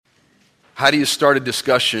How do you start a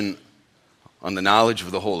discussion on the knowledge of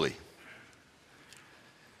the holy?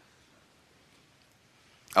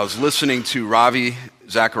 I was listening to Ravi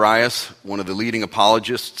Zacharias, one of the leading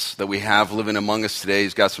apologists that we have living among us today.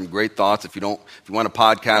 He's got some great thoughts. If you want to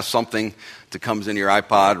podcast something that comes in your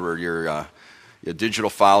iPod or your digital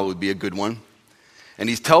file, it would be a good one. And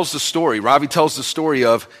he tells the story. Ravi tells the story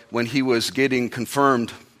of when he was getting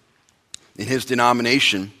confirmed in his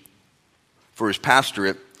denomination for his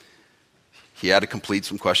pastorate. He had to complete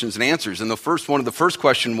some questions and answers. And the first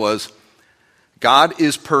question was, God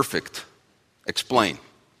is perfect. Explain.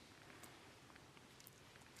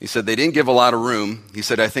 He said they didn't give a lot of room. He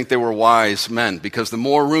said, I think they were wise men, because the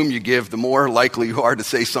more room you give, the more likely you are to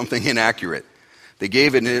say something inaccurate. They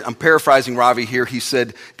gave it, and I'm paraphrasing Ravi here. He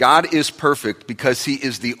said, God is perfect because he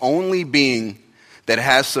is the only being that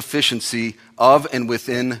has sufficiency of and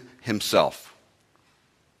within himself.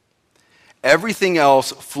 Everything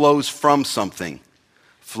else flows from something,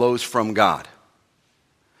 flows from God.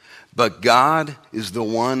 But God is the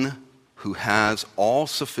one who has all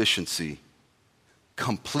sufficiency,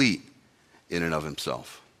 complete in and of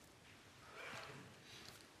himself.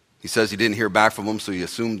 He says he didn't hear back from him, so he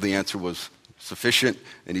assumed the answer was sufficient,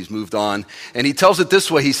 and he's moved on. And he tells it this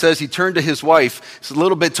way. He says he turned to his wife, it's a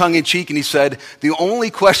little bit tongue-in-cheek, and he said, the only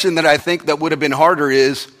question that I think that would have been harder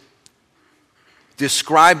is,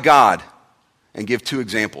 describe God and give 2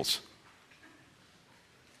 examples.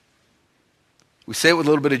 We say it with a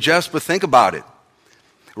little bit of jest, but think about it.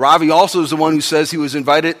 Ravi also is the one who says he was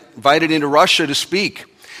invited into Russia to speak.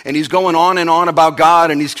 And he's going on and on about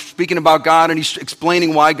God, and he's speaking about God, and he's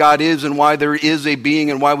explaining why God is and why there is a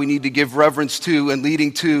being and why we need to give reverence to and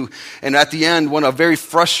leading to. And at the end, when a very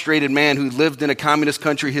frustrated man who lived in a communist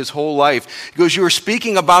country his whole life, he goes, you are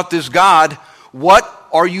speaking about this God. What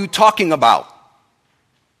are you talking about?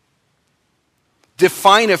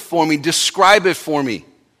 Define it for me. Describe it for me.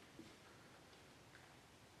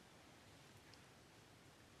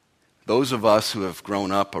 Those of us who have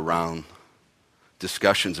grown up around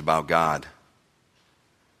discussions about God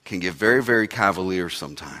can get very, very cavalier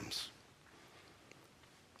sometimes.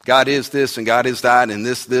 God is this and God is that and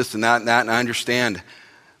this and that, and I understand.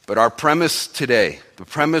 But our premise today, the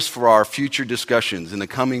premise for our future discussions in the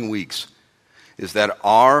coming weeks, is that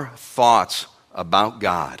our thoughts about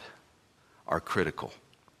God are critical.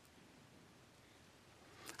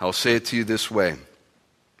 I'll say it to you this way.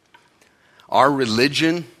 Our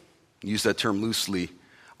religion, use that term loosely,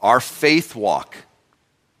 our faith walk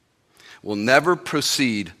will never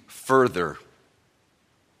proceed further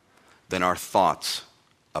than our thoughts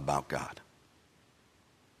about God.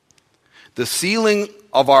 The ceiling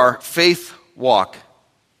of our faith walk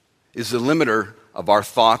is the limiter of our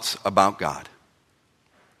thoughts about God.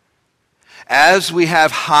 As we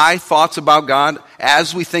have high thoughts about God,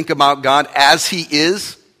 as we think about God as he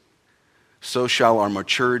is, so shall our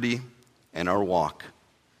maturity and our walk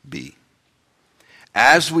be.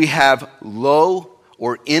 As we have low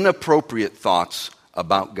or inappropriate thoughts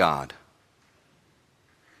about God,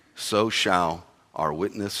 so shall our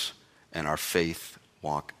witness and our faith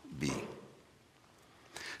walk be.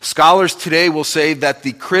 Scholars today will say that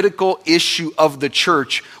the critical issue of the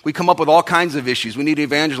church, we come up with all kinds of issues. We need to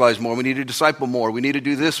evangelize more. We need to disciple more. We need to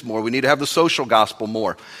do this more. We need to have the social gospel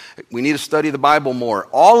more. We need to study the Bible more.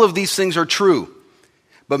 All of these things are true.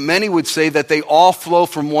 But many would say that they all flow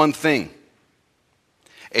from one thing: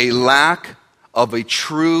 a lack of a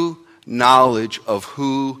true knowledge of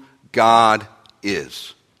who God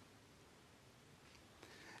is.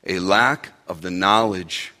 A lack of the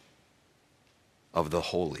knowledge of the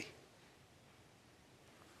holy.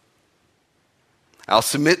 I'll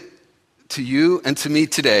submit to you and to me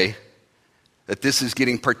today that this is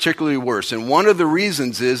getting particularly worse. And one of the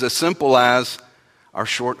reasons is as simple as our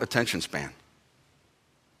short attention span.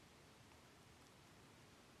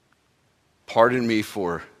 Pardon me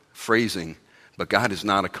for phrasing, but God is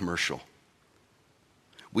not a commercial.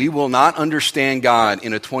 We will not understand God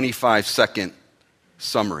in a 25-second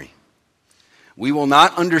summary. We will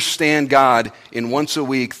not understand God in once a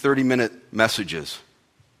week, 30-minute messages.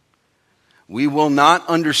 We will not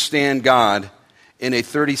understand God in a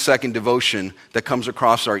 30-second devotion that comes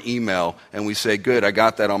across our email and we say, good, I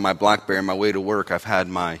got that on my BlackBerry on my way to work. I've had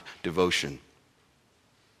my devotion.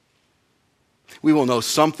 We will know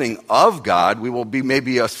something of God. We will be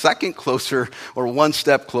maybe a second closer or one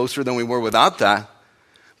step closer than we were without that,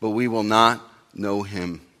 but we will not know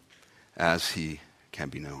him as he can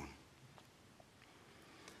be known.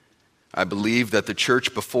 I believe that the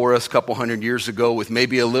church before us a couple hundred years ago, with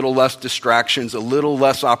maybe a little less distractions, a little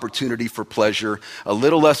less opportunity for pleasure, a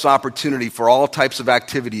little less opportunity for all types of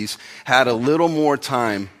activities, had a little more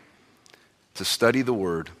time to study the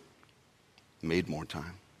Word, made more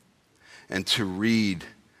time, and to read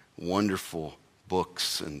wonderful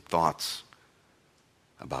books and thoughts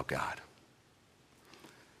about God.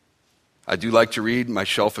 I do like to read. My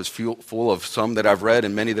shelf is full of some that I've read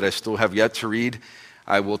and many that I still have yet to read.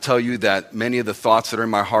 I will tell you that many of the thoughts that are in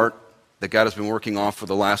my heart that God has been working on for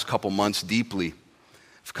the last couple months deeply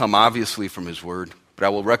have come obviously from His Word. But I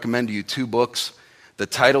will recommend to you 2 books. The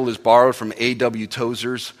title is borrowed from A.W.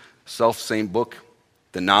 Tozer's self-same book,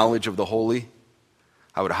 The Knowledge of the Holy.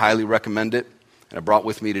 I would highly recommend it. And I brought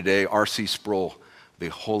with me today R.C. Sproul, The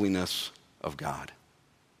Holiness of God.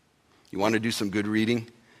 You want to do some good reading?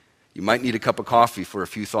 You might need a cup of coffee for a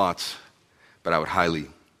few thoughts, but I would highly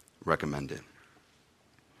recommend it.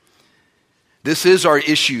 This is our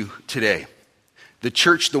issue today. The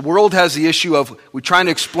church, the world has the issue of we're trying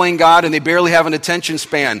to explain God and they barely have an attention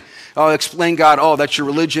span. Oh, explain God. Oh, that's your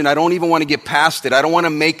religion. I don't even want to get past it. I don't want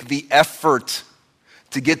to make the effort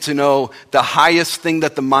to get to know the highest thing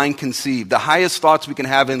that the mind conceives. The highest thoughts we can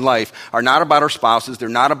have in life are not about our spouses. They're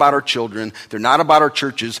not about our children. They're not about our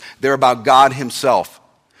churches. They're about God Himself.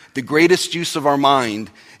 The greatest use of our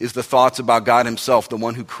mind is the thoughts about God Himself, the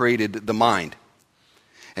one who created the mind.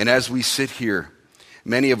 And as we sit here,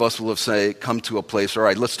 many of us will have come to a place, all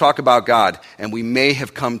right, let's talk about God. And we may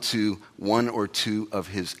have come to 1 or 2 of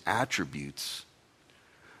His attributes.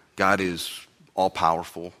 God is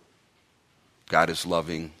all-powerful. God is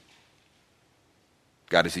loving.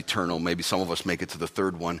 God is eternal. Maybe some of us make it to the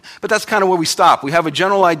 3rd one. But that's kind of where we stop. We have a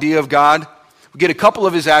general idea of God. We get a couple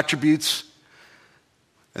of His attributes.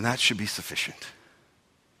 And that should be sufficient.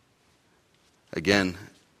 Again,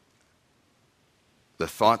 the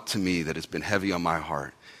thought to me that has been heavy on my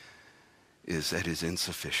heart is that it is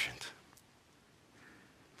insufficient.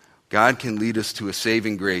 God can lead us to a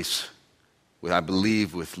saving grace, I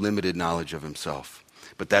believe, with limited knowledge of Himself.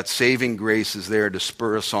 But that saving grace is there to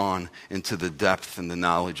spur us on into the depth and the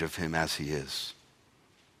knowledge of Him as He is.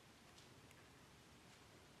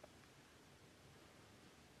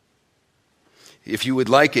 If you would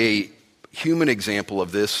like a human example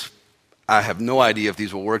of this, I have no idea if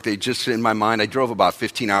these will work. They just, in my mind, I drove about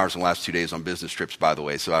 15 hours in the last 2 days on business trips, by the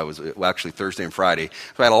way. So I was, actually Thursday and Friday.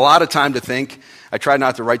 So I had a lot of time to think. I tried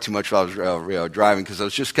not to write too much while I was driving because I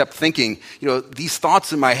was just kept thinking, these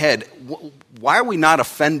thoughts in my head, why are we not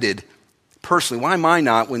offended personally? Why am I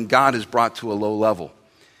not when God is brought to a low level?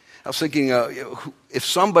 I was thinking, I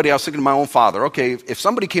was thinking of my own father. Okay, if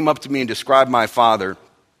somebody came up to me and described my father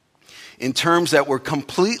in terms that were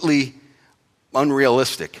completely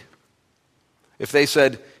unrealistic. If they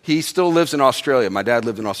said, he still lives in Australia. My dad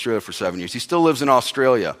lived in Australia for 7 years. He still lives in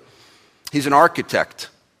Australia. He's an architect.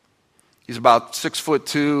 He's about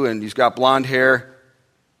 6'2", and he's got blonde hair.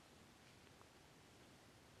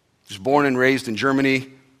 He was born and raised in Germany.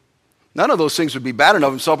 None of those things would be bad enough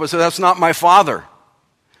of himself, but I said, that's not my father.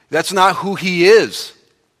 That's not who he is.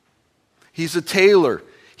 He's a tailor.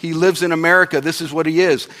 He lives in America. This is what he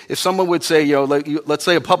is. If someone would say, let's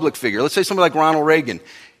say a public figure. Let's say somebody like Ronald Reagan.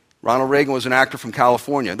 Ronald Reagan was an actor from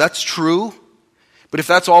California. That's true. But if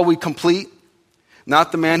that's all we complete,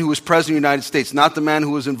 not the man who was president of the United States, not the man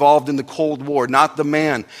who was involved in the Cold War, not the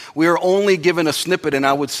man. We are only given a snippet, and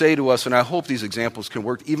I would say to us, and I hope these examples can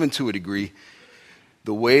work even to a degree,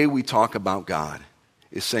 the way we talk about God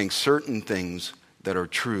is saying certain things that are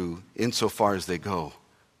true insofar as they go.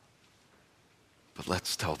 But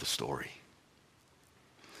let's tell the story.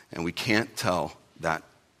 And we can't tell that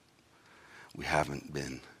we haven't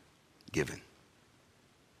been given.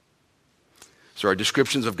 So our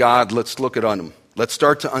descriptions of God, let's look at them. Let's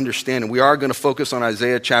start to understand. And we are going to focus on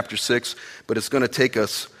Isaiah chapter 6, but it's going to take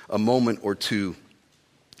us a moment or two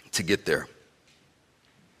to get there.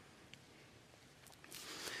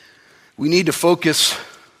 We need to focus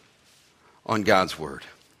on God's word.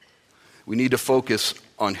 We need to focus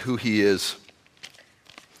on who he is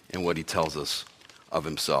and what he tells us of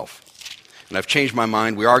himself. And I've changed my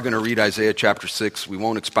mind. We are going to read Isaiah chapter 6. We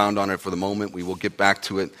won't expound on it for the moment. We will get back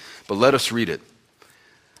to it. But let us read it.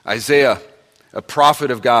 Isaiah, a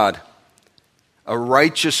prophet of God, a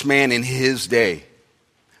righteous man in his day,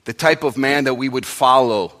 the type of man that we would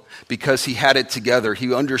follow because he had it together.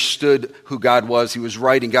 He understood who God was. He was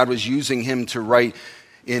writing. God was using him to write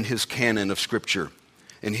in his canon of Scripture.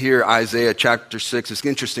 And here, Isaiah chapter 6, it's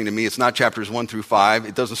interesting to me. It's not chapters 1 through 5.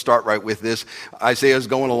 It doesn't start right with this. Isaiah's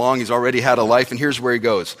going along. He's already had a life. And here's where he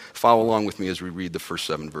goes. Follow along with me as we read the first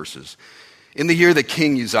 7 verses. In the year that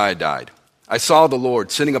King Uzziah died, I saw the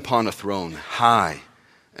Lord sitting upon a throne, high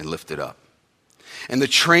and lifted up. And the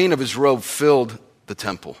train of his robe filled the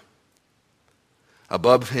temple.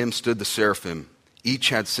 Above him stood the seraphim. Each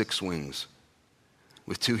had 6 wings.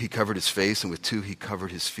 With 2 he covered his face, and with 2 he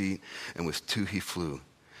covered his feet, and with 2 he flew.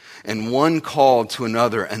 And one called to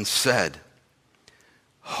another and said,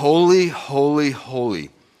 Holy, holy, holy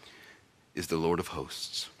is the Lord of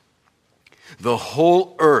hosts. The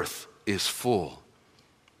whole earth is full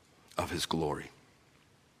of his glory.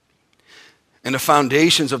 And the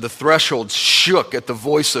foundations of the threshold shook at the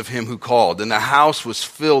voice of him who called, and the house was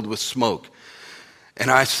filled with smoke.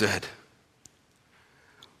 And I said,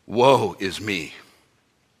 Woe is me,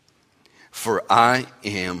 for I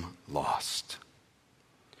am lost.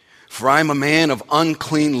 For I am a man of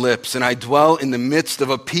unclean lips, and I dwell in the midst of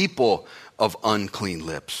a people of unclean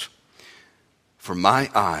lips. For my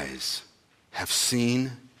eyes have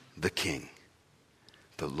seen the King,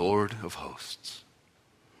 the Lord of hosts.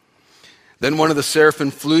 Then one of the seraphim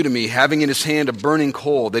flew to me, having in his hand a burning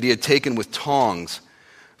coal that he had taken with tongs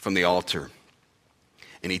from the altar.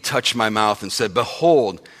 And he touched my mouth and said,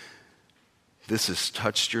 Behold, this has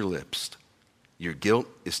touched your lips. Your guilt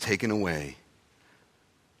is taken away,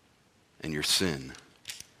 and your sin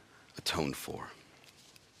atoned for.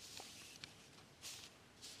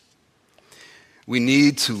 We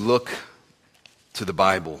need to look to the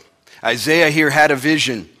Bible. Isaiah here had a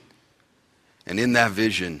vision, and in that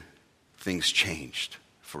vision, things changed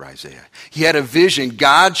for Isaiah. He had a vision.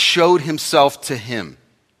 God showed himself to him.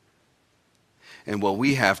 And what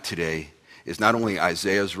we have today is not only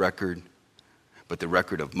Isaiah's record, but the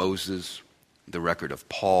record of Moses, the record of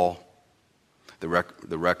Paul, the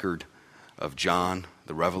record of John,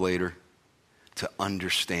 the Revelator, to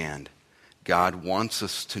understand God wants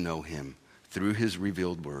us to know him through his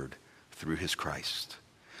revealed word, through his Christ.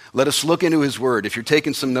 Let us look into his word. If you're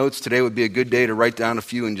taking some notes, today would be a good day to write down a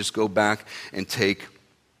few and just go back and take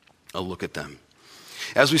a look at them.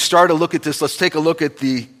 As we start to look at this, let's take a look at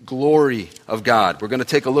the glory of God. We're going to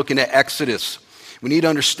take a look into Exodus. We need to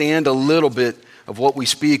understand a little bit of what we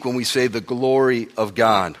speak when we say the glory of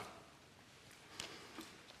God.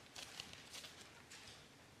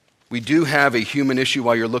 We do have a human issue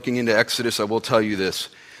while you're looking into Exodus. I will tell you this.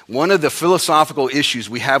 One of the philosophical issues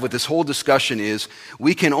we have with this whole discussion is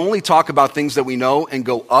we can only talk about things that we know and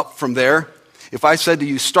go up from there. If I said to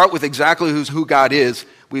you, start with exactly who God is,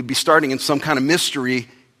 we'd be starting in some kind of mystery.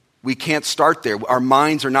 We can't start there. Our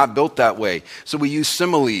minds are not built that way. So we use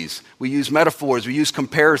similes, we use metaphors, we use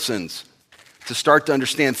comparisons to start to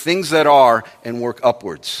understand things that are and work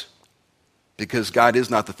upwards. Because God is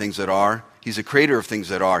not the things that are. He's a creator of things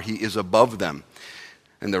that are. He is above them.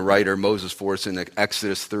 And the writer, Moses, for us in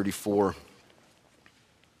Exodus 34,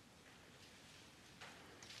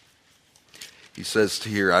 he says to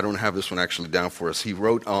here, I don't have this one actually down for us. He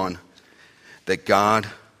wrote on that God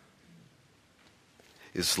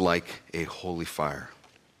is like a holy fire.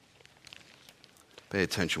 Pay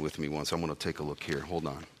attention with me once. I'm going to take a look here. Hold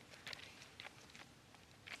on.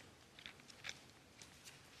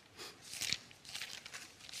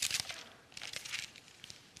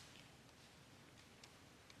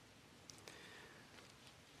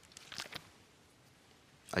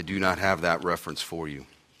 I do not have that reference for you,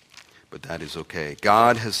 but that is okay.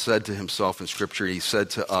 God has said to himself in Scripture, he said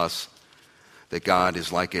to us that God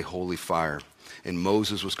is like a holy fire. And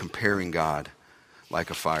Moses was comparing God like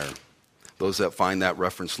a fire. Those that find that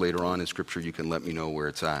reference later on in Scripture, you can let me know where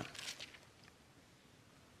it's at.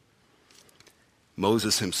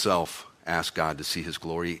 Moses himself asked God to see his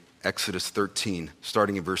glory. Exodus 13,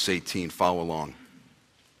 starting in verse 18, follow along.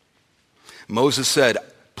 Moses said,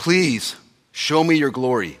 Please show me your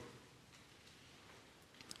glory.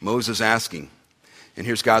 Moses asking, and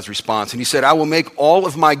here's God's response. And he said, I will make all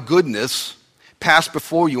of my goodness pass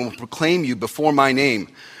before you and will proclaim you before my name,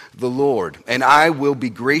 the Lord. And I will be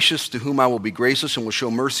gracious to whom I will be gracious and will show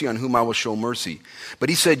mercy on whom I will show mercy. But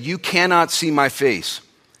he said, You cannot see my face,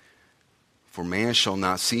 for man shall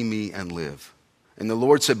not see me and live. And the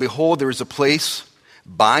Lord said, Behold, there is a place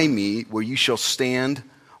by me where you shall stand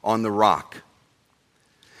on the rock.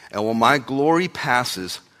 And when my glory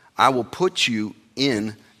passes, I will put you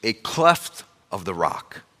in a cleft of the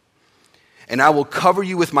rock. And I will cover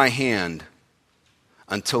you with my hand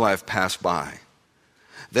until I have passed by.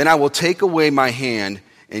 Then I will take away my hand,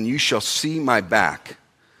 and you shall see my back,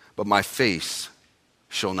 but my face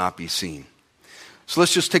shall not be seen. So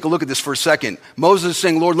let's just take a look at this for a second. Moses is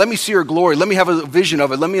saying, Lord, let me see your glory. Let me have a vision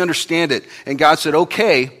of it. Let me understand it. And God said,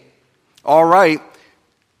 okay, all right.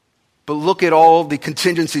 But look at all the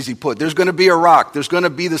contingencies he put. There's going to be a rock. There's going to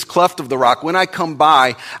be this cleft of the rock. When I come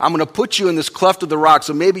by, I'm going to put you in this cleft of the rock.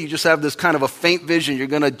 So maybe you just have this kind of a faint vision. You're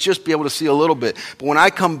going to just be able to see a little bit. But when I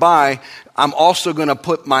come by, I'm also going to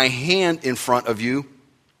put my hand in front of you.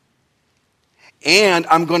 And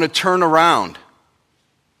I'm going to turn around.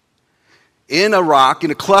 in a rock,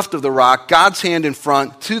 in a cleft of the rock, God's hand in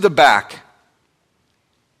front, to the back,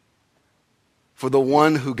 for the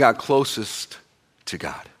one who got closest to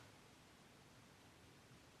God.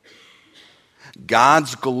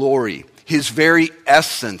 God's glory, his very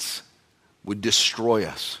essence, would destroy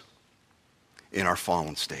us in our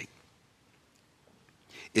fallen state.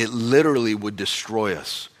 It literally would destroy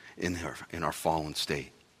us in our fallen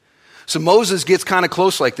state. So Moses gets kind of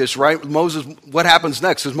close like this, right? Moses, what happens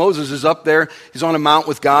next? Because Moses is up there, he's on a mount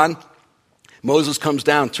with God. Moses comes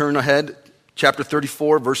down, turn ahead, chapter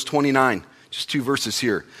 34, verse 29. Just 2 verses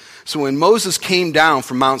here. So when Moses came down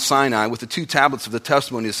from Mount Sinai with the 2 tablets of the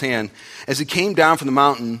testimony in his hand, as he came down from the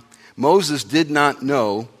mountain, Moses did not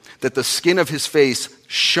know that the skin of his face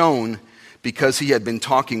shone because he had been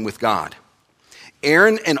talking with God.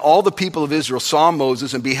 Aaron and all the people of Israel saw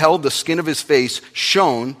Moses and beheld the skin of his face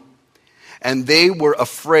shone, and they were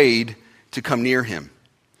afraid to come near him.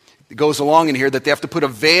 It goes along in here that they have to put a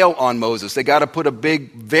veil on Moses. They got to put a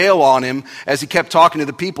big veil on him as he kept talking to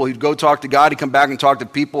the people. He'd go talk to God, he'd come back and talk to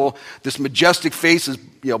people. This majestic face is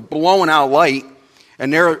blowing out light,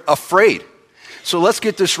 and they're afraid. So let's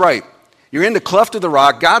get this right. You're in the cleft of the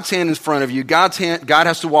rock, God's hand in front of you, God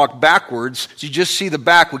has to walk backwards, so you just see the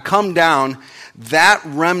back would come down. That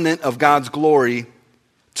remnant of God's glory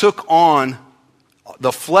took on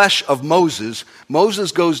the flesh of Moses.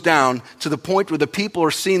 Moses goes down to the point where the people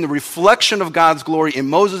are seeing the reflection of God's glory in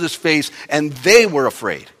Moses' face, and they were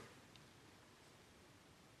afraid.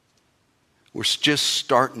 We're just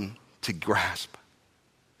starting to grasp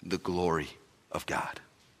the glory of God.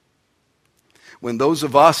 When those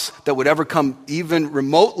of us that would ever come even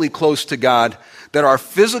remotely close to God, that our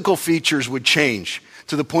physical features would change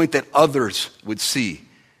to the point that others would see.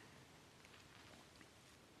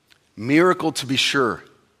 Miracle to be sure,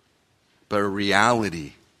 but a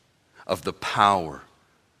reality of the power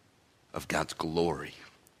of God's glory.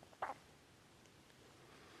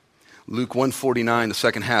 Luke 1:49, the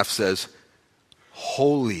second half says,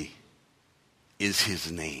 holy is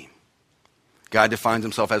his name. God defines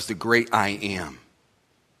himself as the great I am.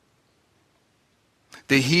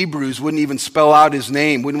 The Hebrews wouldn't even spell out his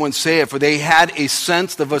name, wouldn't want to say it, for they had a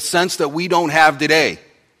sense that we don't have today.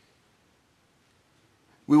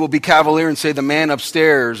 We will be cavalier and say the man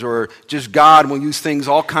upstairs, or just God will use things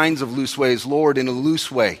all kinds of loose ways, Lord in a loose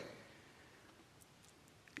way.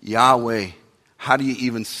 Yahweh, how do you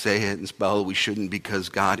even say it and spell it? We shouldn't, because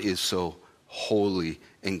God is so holy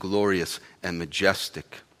and glorious and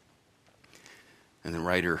majestic. And the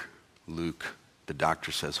writer, Luke, the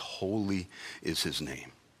doctor, says, holy is his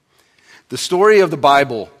name. The story of the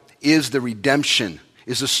Bible is the redemption,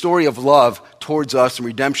 is a story of love towards us and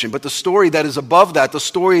redemption. But the story that is above that, the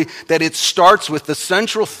story that it starts with, the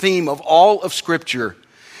central theme of all of Scripture,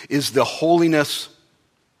 is the holiness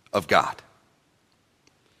of God.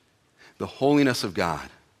 The holiness of God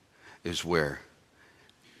is where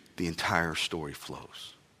the entire story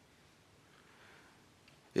flows.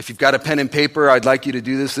 If you've got a pen and paper, I'd like you to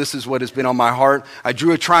do this. This is what has been on my heart. I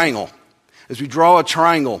drew a triangle. As we draw a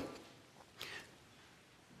triangle,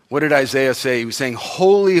 what did Isaiah say? He was saying,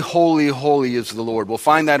 holy, holy, holy is the Lord. We'll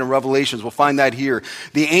find that in Revelations. We'll find that here.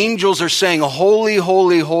 The angels are saying, holy,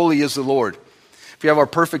 holy, holy is the Lord. If you have our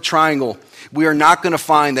perfect triangle, we are not going to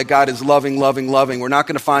find that God is loving, loving, loving. We're not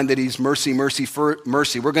going to find that he's mercy, mercy,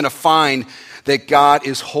 mercy. We're going to find that God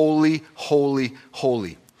is holy, holy,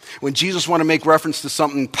 holy. When Jesus wanted to make reference to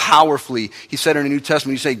something powerfully, he said in the New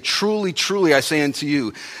Testament, he said, truly, truly, I say unto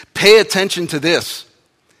you, pay attention to this.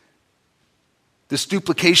 This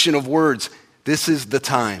duplication of words. This is the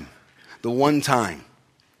time, the one time.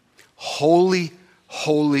 Holy,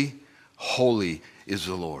 holy, holy is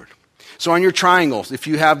the Lord. So on your triangles, if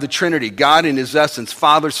you have the Trinity, God in his essence,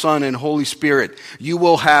 Father, Son, and Holy Spirit, you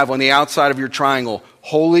will have on the outside of your triangle,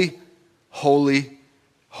 holy, holy,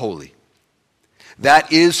 holy.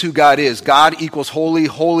 That is who God is. God equals holy,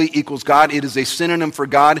 holy equals God. It is a synonym for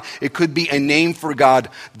God. It could be a name for God,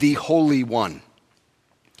 the Holy One.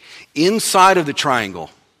 Inside of the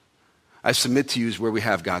triangle, I submit to you, is where we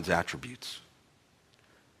have God's attributes.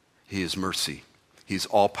 He is mercy. He is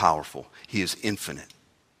all-powerful. He is infinite.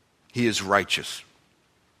 He is righteous,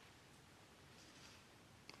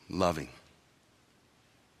 loving,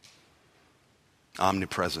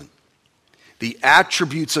 omnipresent. The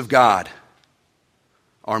attributes of God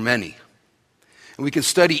are many. And we can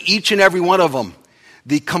study each and every one of them.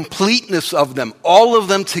 The completeness of them, all of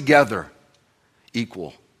them together,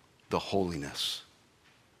 equal the holiness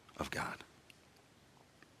of God.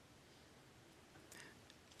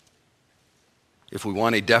 If we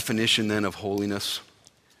want a definition then of holiness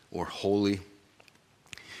or holy,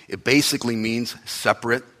 it basically means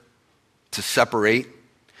separate, to separate.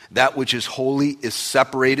 That which is holy is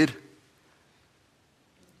separated,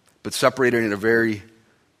 but separated in a very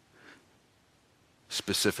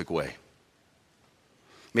specific way.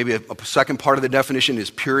 Maybe a second part of the definition is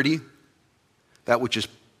purity, that which is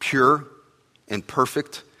pure and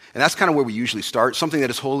perfect. And that's kind of where we usually start. Something that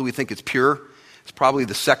is holy, we think it's pure. It's probably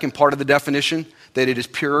the second part of the definition, that it is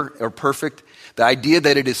pure or perfect. The idea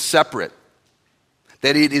that it is separate,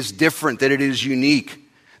 that it is different, that it is unique.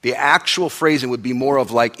 The actual phrasing would be more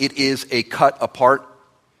of like, it is a cut apart.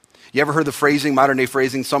 You ever heard the phrasing, modern day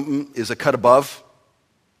phrasing, something is a cut above?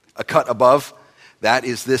 A cut above? That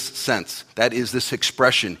is this sense. That is this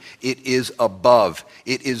expression. It is above.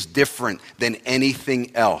 It is different than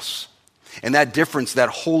anything else. And that difference, that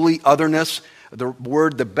holy otherness,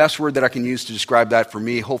 the best word that I can use to describe that for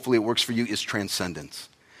me, hopefully it works for you, is transcendence.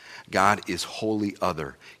 God is wholly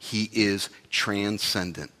other. He is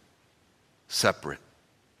transcendent, separate,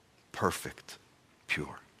 perfect,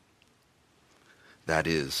 pure. That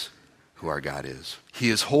is who our God is.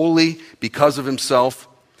 He is holy because of himself,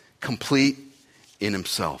 complete in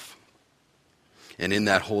himself. And in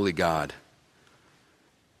that holy God,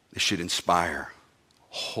 it should inspire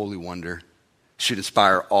holy wonder, should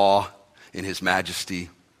inspire awe in his majesty.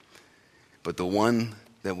 But the one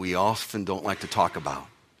that we often don't like to talk about,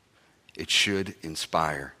 it should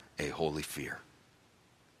inspire a holy fear.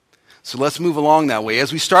 So let's move along that way.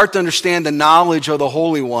 As we start to understand the knowledge of the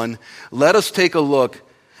Holy One, let us take a look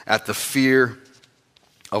at the fear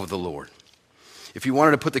of the Lord. If you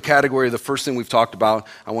wanted to put the category of the first thing we've talked about,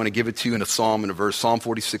 I want to give it to you in a psalm, in a verse, Psalm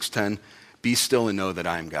 46:10. Be still and know that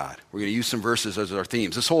I am God. We're going to use some verses as our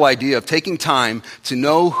themes. This whole idea of taking time to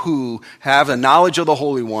know who, have a knowledge of the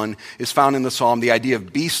Holy One, is found in the psalm. The idea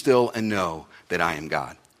of be still and know that I am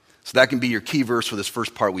God. So that can be your key verse for this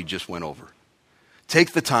first part we just went over.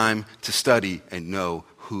 Take the time to study and know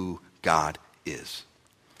who God is.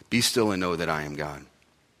 Be still and know that I am God.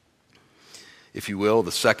 If you will,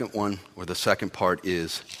 the second one, or the second part,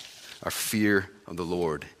 is our fear of the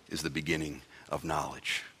Lord is the beginning of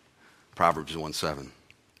knowledge. Proverbs 1:7.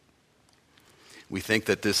 We think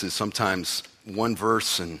that this is sometimes one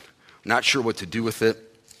verse and not sure what to do with it.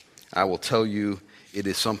 I will tell you, it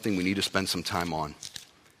is something we need to spend some time on.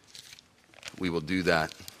 We will do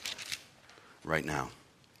that right now.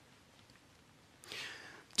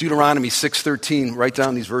 Deuteronomy 6:13. Write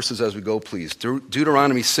down these verses as we go, please.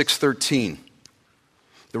 Deuteronomy 6:13.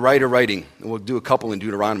 The writer writing, and we'll do a couple in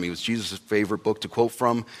Deuteronomy. It was Jesus' favorite book to quote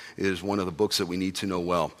from. It is one of the books that we need to know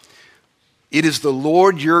well. It is the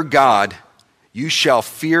Lord your God, you shall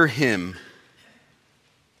fear him.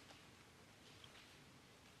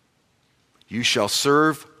 You shall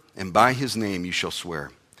serve, and by his name you shall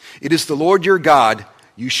swear. It is the Lord your God,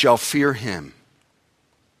 you shall fear him.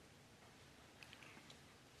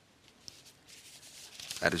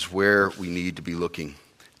 That is where we need to be looking.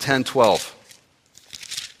 10:12.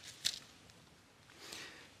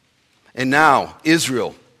 And now,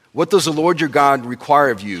 Israel, what does the Lord your God require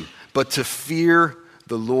of you but to fear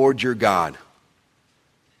the Lord your God?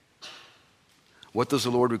 What does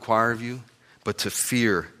the Lord require of you but to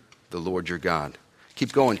fear the Lord your God?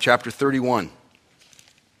 Keep going, chapter 31.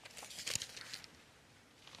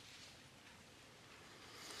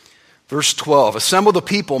 Verse 12, assemble the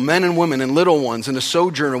people, men and women and little ones, and the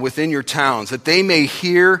sojourner within your towns, that they may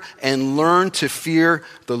hear and learn to fear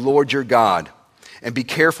the Lord your God, and be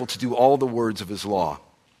careful to do all the words of his law.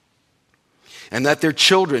 And that their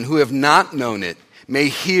children who have not known it may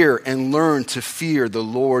hear and learn to fear the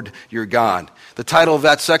Lord your God. The title of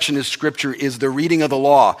that section of Scripture is the reading of the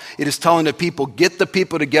law. It is telling the people, get the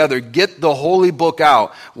people together, get the holy book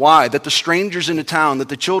out. Why? That the strangers in the town, that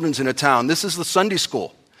the children's in the town. This is the Sunday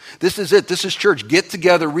school. This is it. This is church. Get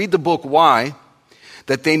together, read the book. Why?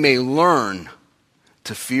 That they may learn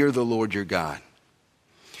to fear the Lord your God.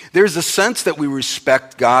 There's a sense that we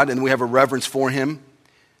respect God and we have a reverence for him.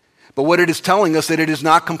 But what it is telling us that it is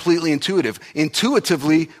not completely intuitive.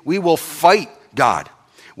 Intuitively, we will fight God.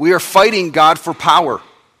 We are fighting God for power.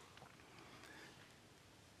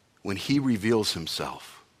 When he reveals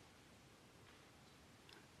himself,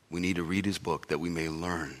 we need to read his book that we may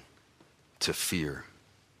learn to fear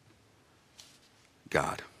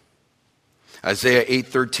God. Isaiah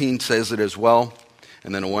 8:13 says it as well.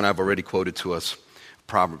 And then the one I've already quoted to us,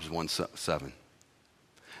 Proverbs 1:7.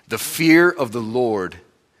 The fear of the Lord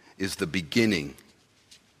is the beginning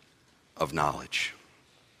of knowledge.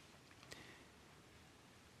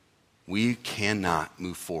 We cannot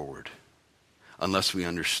move forward unless we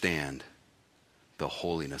understand the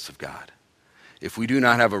holiness of God. If we do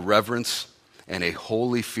not have a reverence and a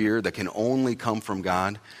holy fear that can only come from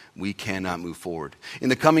God, we cannot move forward. In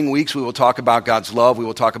the coming weeks, we will talk about God's love. We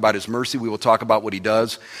will talk about his mercy. We will talk about what he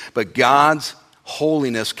does. But God's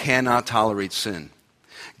holiness cannot tolerate sin.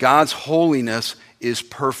 God's holiness is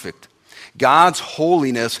perfect. God's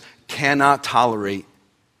holiness cannot tolerate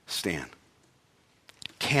sin.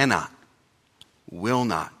 Cannot. Will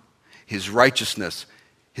not. His righteousness,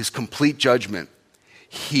 his complete judgment,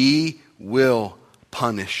 he will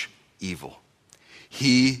punish evil.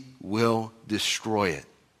 He will destroy it.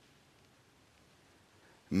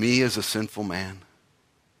 Me as a sinful man,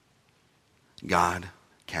 God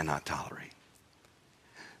cannot tolerate.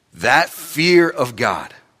 That fear of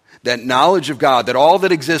God, that knowledge of God, that all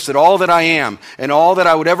that exists, that all that I am, and all that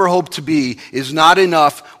I would ever hope to be is not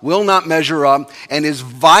enough, will not measure up, and is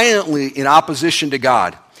violently in opposition to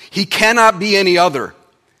God. He cannot be any other.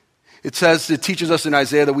 It teaches us in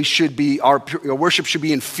Isaiah that our worship should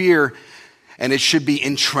be in fear, and it should be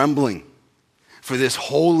in trembling for this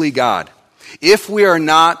holy God. If we are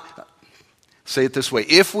not, say it this way,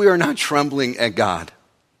 if we are not trembling at God,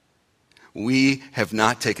 we have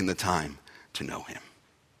not taken the time to know him.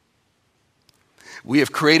 We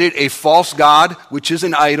have created a false God, which is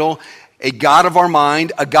an idol, a God of our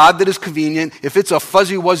mind, a God that is convenient. If it's a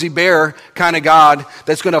fuzzy-wuzzy bear kind of God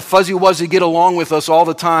that's going to fuzzy-wuzzy get along with us all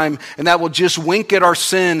the time, and that will just wink at our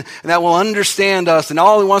sin, and that will understand us, and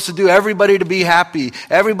all he wants to do, everybody to be happy,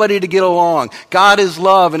 everybody to get along. God is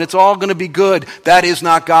love, and it's all going to be good. That is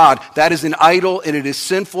not God. That is an idol, and it is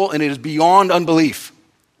sinful, and it is beyond unbelief.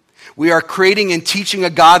 We are creating and teaching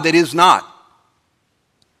a God that is not.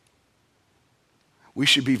 We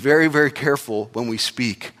should be very, very careful when we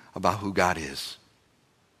speak about who God is.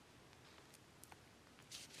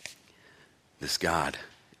 This God,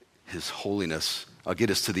 his holiness. I'll get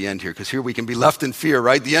us to the end here, because here we can be left in fear,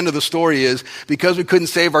 right? The end of the story is, because we couldn't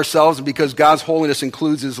save ourselves and because God's holiness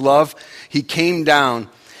includes his love, he came down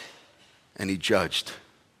and he judged.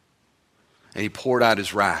 And he poured out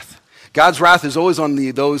his wrath. God's wrath is always on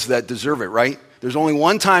those that deserve it, right? There's only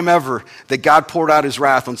one time ever that God poured out his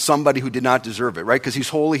wrath on somebody who did not deserve it, right? Because he's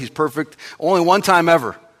holy, he's perfect. Only one time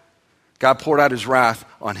ever. God poured out his wrath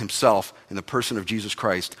on himself in the person of Jesus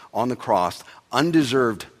Christ on the cross.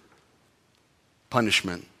 Undeserved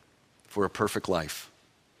punishment for a perfect life.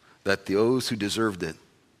 That those who deserved it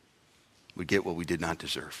would get what we did not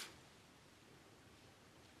deserve.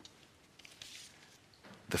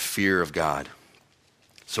 The fear of God.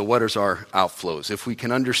 So what is our outflows? If we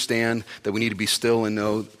can understand that we need to be still and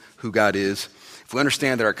know who God is, if we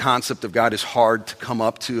understand that our concept of God is hard to come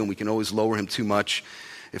up to and we can always lower him too much,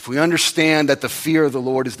 if we understand that the fear of the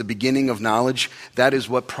Lord is the beginning of knowledge, that is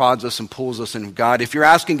what prods us and pulls us in God. If you're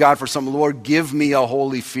asking God for something, Lord, give me a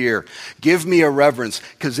holy fear. Give me a reverence,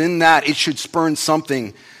 because in that it should spurn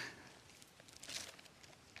something.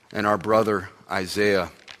 And our brother Isaiah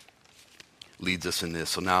leads us in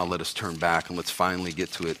this. So now let us turn back and let's finally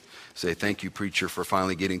get to it. Say, thank you, preacher, for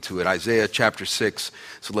finally getting to it. Isaiah chapter 6.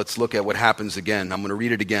 So let's look at what happens again. I'm going to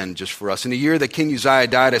read it again just for us. In the year that King Uzziah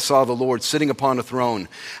died, I saw the Lord sitting upon a throne,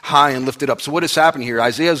 high and lifted up. So what is happening here?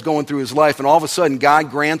 Isaiah is going through his life, and all of a sudden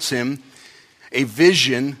God grants him a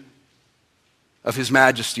vision of his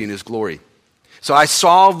majesty and his glory. So I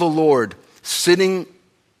saw the Lord sitting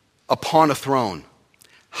upon a throne,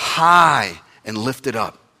 high and lifted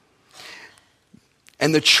up.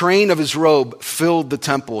 And the train of his robe filled the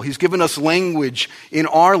temple. He's given us language in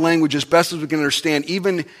our language as best as we can understand.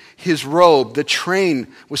 Even his robe, the train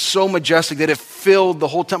was so majestic that it filled the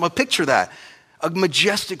whole temple. Picture that. A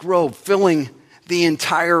majestic robe filling the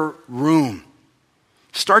entire room.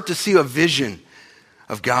 Start to see a vision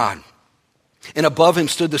of God. And above him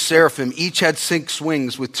stood the seraphim. Each had 6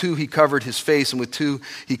 wings. With 2 he covered his face, and with 2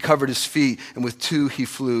 he covered his feet, and with 2 he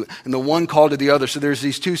flew. And the one called to the other. So there's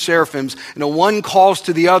these 2 seraphims, and the one calls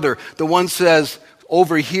to the other. The one says,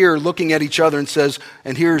 over here, looking at each other, and says,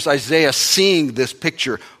 and here's Isaiah seeing this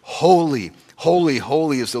picture, holy, holy,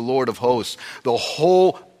 holy is the Lord of hosts. The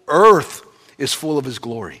whole earth is full of his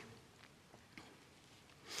glory.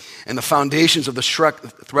 And the foundations of the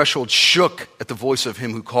threshold shook at the voice of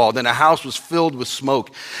him who called, and the house was filled with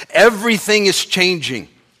smoke. Everything is changing.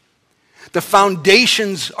 The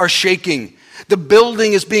foundations are shaking. The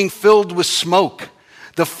building is being filled with smoke.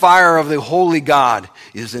 The fire of the holy God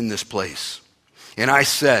is in this place. And I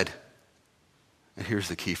said, and here's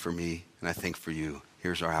the key for me, and I think for you,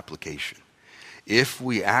 here's our application. If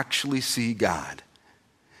we actually see God,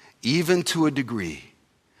 even to a degree,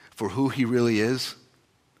 for who he really is,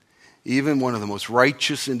 even one of the most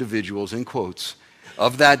righteous individuals, in quotes,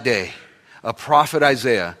 of that day, a prophet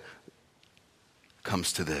Isaiah,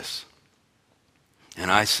 comes to this. And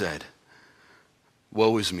I said,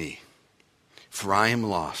 Woe is me, for I am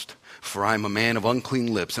lost. For I am a man of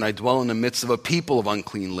unclean lips, and I dwell in the midst of a people of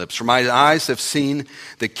unclean lips. For my eyes have seen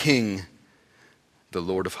the King, the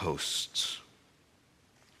Lord of hosts.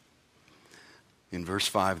 In verse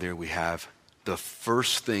 5 there we have the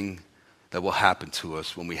first thing that will happen to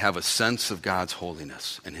us when we have a sense of God's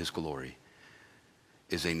holiness and his glory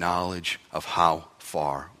is a knowledge of how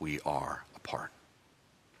far we are apart.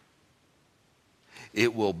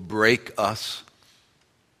 It will break us.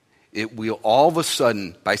 It will all of a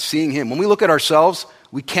sudden, by seeing him, when we look at ourselves,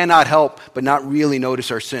 we cannot help but not really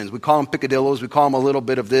notice our sins. We call them picadillos. We call them a little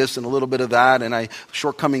bit of this and a little bit of that, and I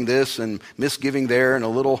shortcoming this and misgiving there, and a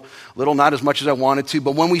little not as much as I wanted to.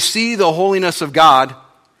 But when we see the holiness of God,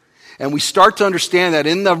 and we start to understand that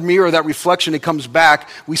in the mirror, that reflection, it comes back,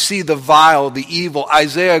 we see the vile, the evil.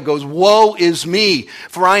 Isaiah goes, woe is me,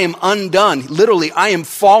 for I am undone. Literally, I am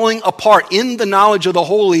falling apart in the knowledge of the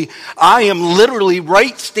holy. I am literally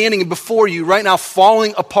right standing before you right now,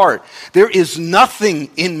 falling apart. There is nothing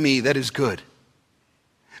in me that is good.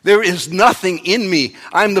 There is nothing in me.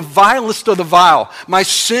 I am the vilest of the vile. My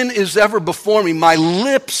sin is ever before me. My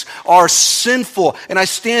lips are sinful, and I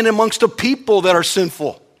stand amongst a people that are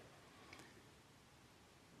sinful.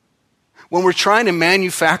 When we're trying to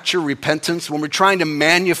manufacture repentance, when we're trying to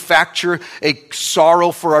manufacture a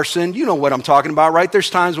sorrow for our sin, you know what I'm talking about, right? There's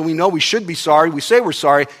times when we know we should be sorry, we say we're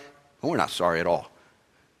sorry, but we're not sorry at all.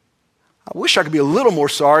 I wish I could be a little more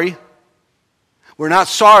sorry. We're not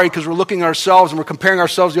sorry because we're looking at ourselves and we're comparing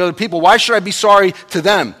ourselves to other people. Why should I be sorry to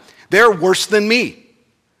them? They're worse than me.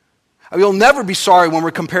 We'll never be sorry when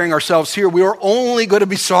we're comparing ourselves here. We are only going to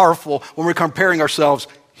be sorrowful when we're comparing ourselves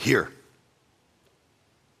here.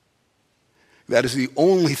 That is the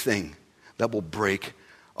only thing that will break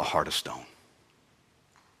a heart of stone.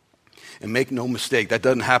 And make no mistake, that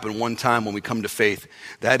doesn't happen one time when we come to faith.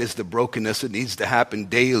 That is the brokenness that needs to happen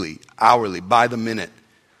daily, hourly, by the minute.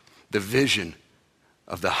 The vision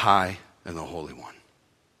of the high and the holy one.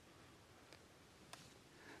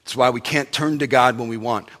 That's why we can't turn to God when we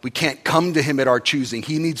want. We can't come to him at our choosing.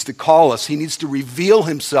 He needs to call us. He needs to reveal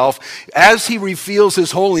himself. As he reveals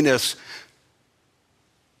his holiness,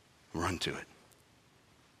 run to it.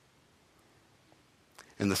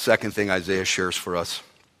 And the second thing Isaiah shares for us,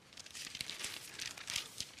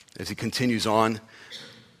 as he continues on,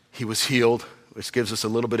 he was healed, which gives us a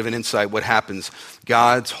little bit of an insight what happens.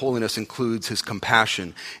 God's holiness includes his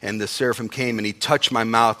compassion. And the seraphim came and he touched my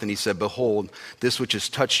mouth and he said, behold, this which has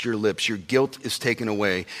touched your lips, your guilt is taken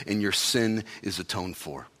away and your sin is atoned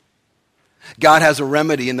for. God has a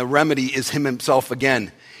remedy, and the remedy is him himself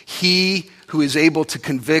again. He who is able to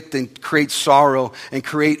convict and create sorrow and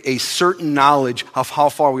create a certain knowledge of how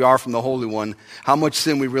far we are from the Holy One, how much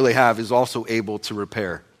sin we really have, is also able to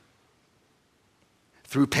repair.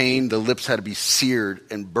 Through pain, the lips had to be seared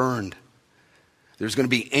and burned. There's going to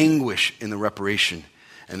be anguish in the reparation.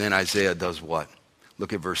 And then Isaiah does what?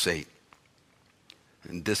 Look at verse 8.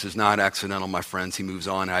 And this is not accidental, my friends. He moves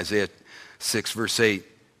on. Isaiah 6, verse 8.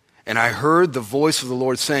 And I heard the voice of the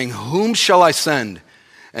Lord saying, whom shall I send?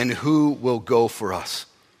 And who will go for us?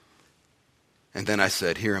 And then I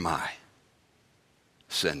said, here am I.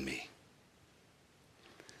 Send me.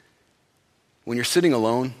 When you're sitting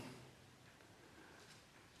alone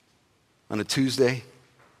on a Tuesday,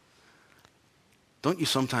 don't you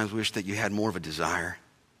sometimes wish that you had more of a desire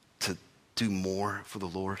to do more for the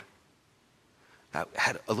Lord? I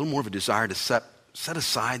had a little more of a desire to set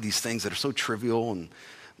aside these things that are so trivial, and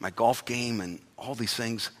my golf game and all these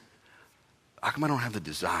things. How come I don't have the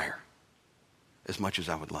desire as much as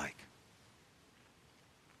I would like?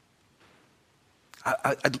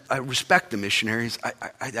 I respect the missionaries.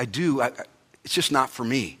 I do. It's just not for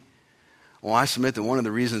me. Well, I submit that one of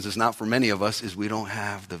the reasons it's not for many of us is we don't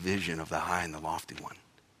have the vision of the high and the lofty one.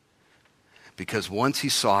 Because once he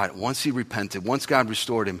saw it, once he repented, once God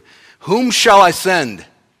restored him, whom shall I send?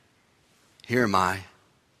 Here am I.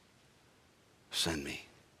 Send me.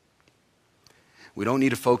 We don't need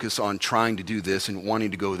to focus on trying to do this and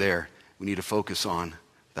wanting to go there. We need to focus on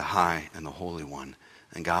the high and the holy one,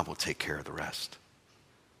 and God will take care of the rest.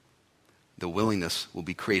 The willingness will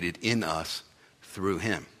be created in us through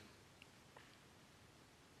him.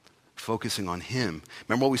 Focusing on him.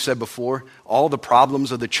 Remember what we said before? All the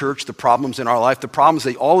problems of the church, the problems in our life, the problems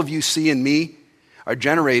that all of you see in me are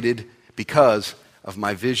generated because of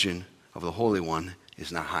my vision of the Holy One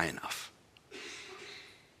is not high enough.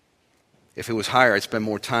 If it was higher, I'd spend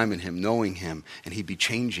more time in him, knowing him, and he'd be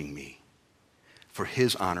changing me for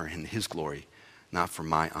his honor and his glory, not for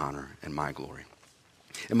my honor and my glory.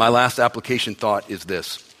 And my last application thought is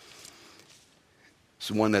this. It's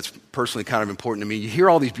one that's personally kind of important to me. You hear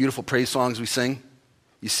all these beautiful praise songs we sing,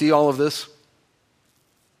 You see all of this?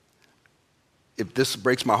 This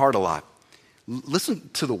breaks my heart a lot. Listen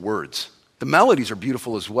to the words. The melodies are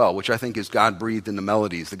beautiful as well, which I think is God breathed in the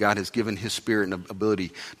melodies, that God has given his spirit and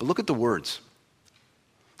ability. But look at the words.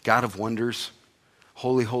 God of wonders,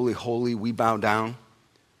 holy, holy, holy, we bow down.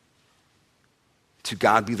 To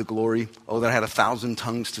God be the glory. Oh, that I had 1,000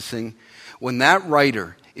 tongues to sing. When that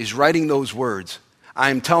writer is writing those words, I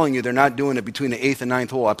am telling you, they're not doing it between the 8th and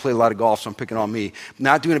 9th hole. I play a lot of golf, so I'm picking on me.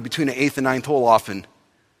 Not doing it between the 8th and 9th hole often.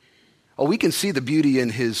 Oh, we can see the beauty in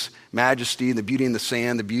his majesty, the beauty in the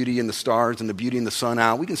sand, the beauty in the stars, and the beauty in the sun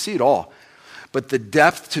out. We can see it all. But the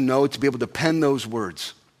depth to know, to be able to pen those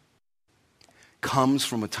words, comes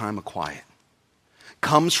from a time of quiet,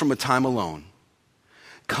 comes from a time alone,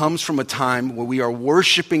 comes from a time where we are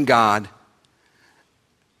worshiping God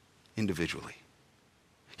individually.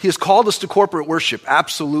 He has called us to corporate worship,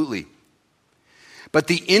 absolutely. But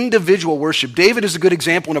the individual worship, David is a good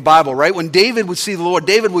example in the Bible, right? When David would see the Lord,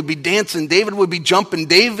 David would be dancing, David would be jumping,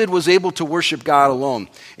 David was able to worship God alone.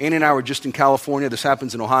 Annie and I were just in California. This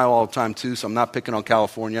happens in Ohio all the time too, so I'm not picking on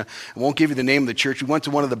California. I won't give you the name of the church. We went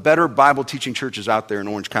to one of the better Bible teaching churches out there in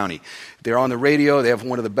Orange County. They're on the radio. They have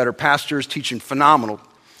one of the better pastors teaching phenomenal.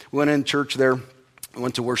 We went in church there. We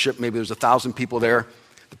went to worship. Maybe there's 1,000 people there.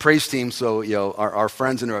 The praise team, so our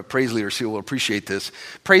friends and our praise leaders here will appreciate this.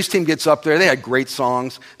 Praise team gets up there. They had great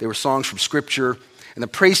songs. They were songs from Scripture. And the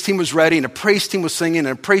praise team was ready, and the praise team was singing,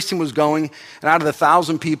 and the praise team was going. And out of the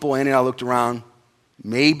 1,000 people, Andy and I looked around,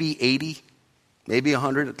 maybe 80, maybe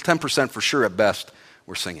 100, 10% for sure at best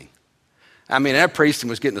were singing. I mean, that praise team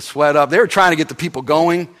was getting the sweat up. They were trying to get the people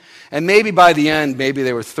going. And maybe by the end, maybe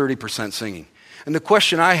they were 30% singing. And the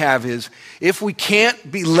question I have is, if we can't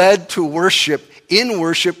be led to worship in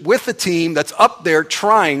worship with the team that's up there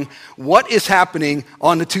trying, what is happening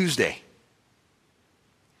on the Tuesday?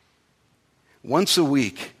 Once a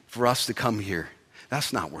week for us to come here,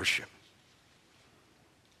 that's not worship.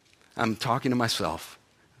 I'm talking to myself,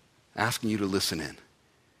 asking you to listen in.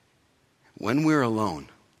 When we're alone,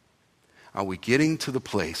 are we getting to the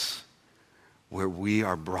place where we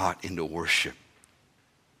are brought into worship?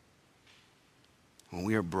 When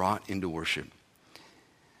we are brought into worship.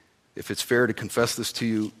 If it's fair to confess this to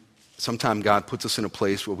you, sometimes God puts us in a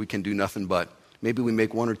place where we can do nothing but. Maybe we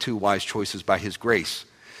make one or two wise choices by his grace.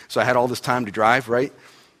 So I had all this time to drive, right?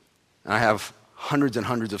 And I have hundreds and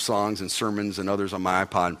hundreds of songs and sermons and others on my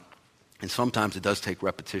iPod. And sometimes it does take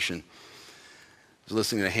repetition. I was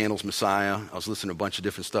listening to Handel's Messiah. I was listening to a bunch of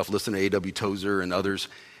different stuff, listening to A.W. Tozer and others.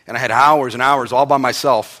 And I had hours and hours all by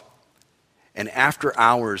myself. And after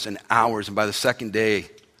hours and hours, and by the second day,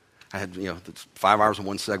 I had 5 hours in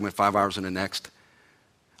one segment, 5 hours in the next.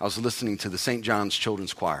 I was listening to the St. John's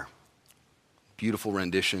Children's Choir. Beautiful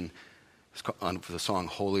rendition for the song,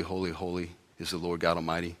 Holy, Holy, Holy is the Lord God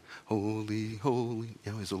Almighty. Holy, holy,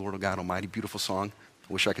 is the Lord God Almighty. Beautiful song.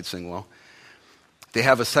 I wish I could sing well. They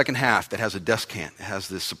have a second half that has a descant. It has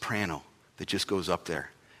this soprano that just goes up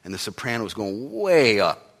there. And the soprano is going way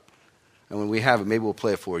up. And when we have it, maybe we'll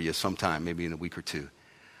play it for you sometime, maybe in a week or two.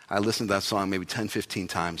 I listened to that song maybe 10, 15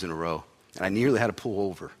 times in a row. And I nearly had to pull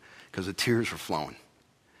over because the tears were flowing.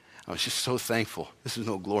 I was just so thankful. This is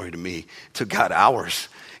no glory to me. It took God hours.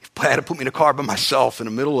 I had to put me in a car by myself in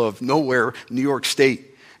the middle of nowhere, New York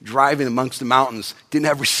State, driving amongst the mountains. Didn't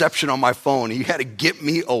have reception on my phone. And you had to get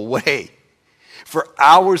me away for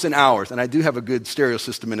hours and hours. And I do have a good stereo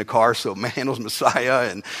system in the car, so Handel's Messiah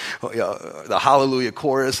and the Hallelujah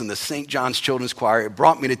Chorus and the St. John's Children's Choir, it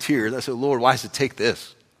brought me to tears. I said, Lord, why does it take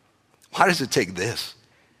this? Why does it take this?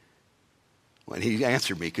 Well, he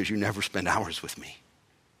answered me, because you never spend hours with me.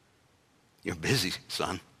 You're busy,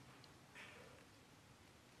 son.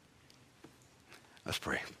 Let's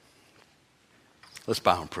pray. Let's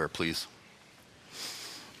bow in prayer, please.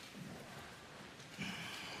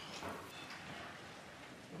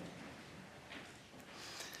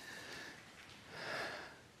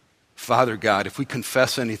 Father God, if we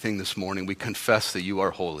confess anything this morning, we confess that you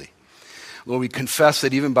are holy. Lord, we confess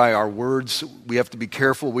that even by our words, we have to be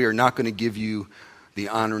careful. We are not going to give you the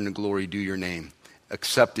honor and the glory due your name,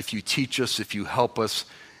 except if you teach us, if you help us,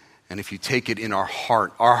 and if you take it in our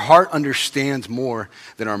heart. Our heart understands more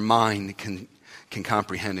than our mind can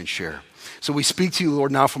comprehend and share. So we speak to you,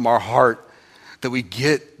 Lord, now from our heart, that we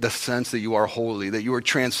get the sense that you are holy, that you are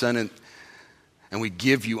transcendent, and we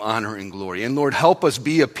give you honor and glory. And Lord, help us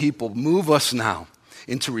be a people. Move us now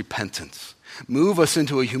into repentance. Move us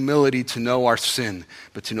into a humility to know our sin,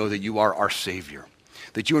 but to know that you are our Savior.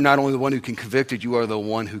 That you are not only the one who can convict, you are the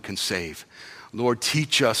one who can save. Lord,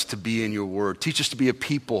 teach us to be in your word. Teach us to be a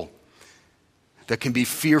people that can be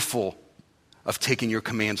fearful of taking your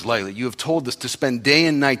commands lightly. You have told us to spend day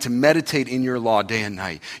and night to meditate in your law day and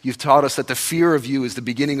night. You've taught us that the fear of you is the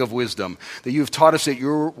beginning of wisdom, that you have taught us that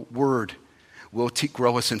your word will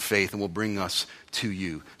grow us in faith and will bring us to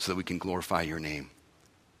you so that we can glorify your name.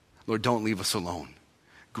 Lord, don't leave us alone.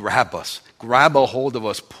 Grab us, grab a hold of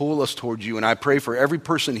us, pull us towards you. And I pray for every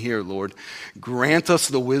person here, Lord, grant us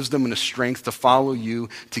the wisdom and the strength to follow you,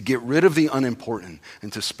 to get rid of the unimportant,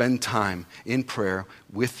 and to spend time in prayer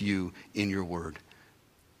with you in your word.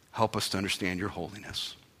 Help us to understand your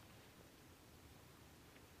holiness.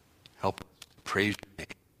 Help us to praise your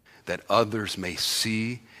name, that others may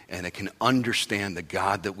see and that can understand the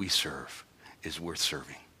God that we serve is worth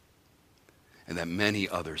serving, and that many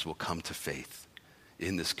others will come to faith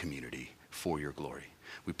in this community for your glory.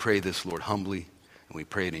 We pray this, Lord, humbly, and we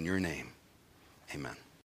pray it in your name. Amen.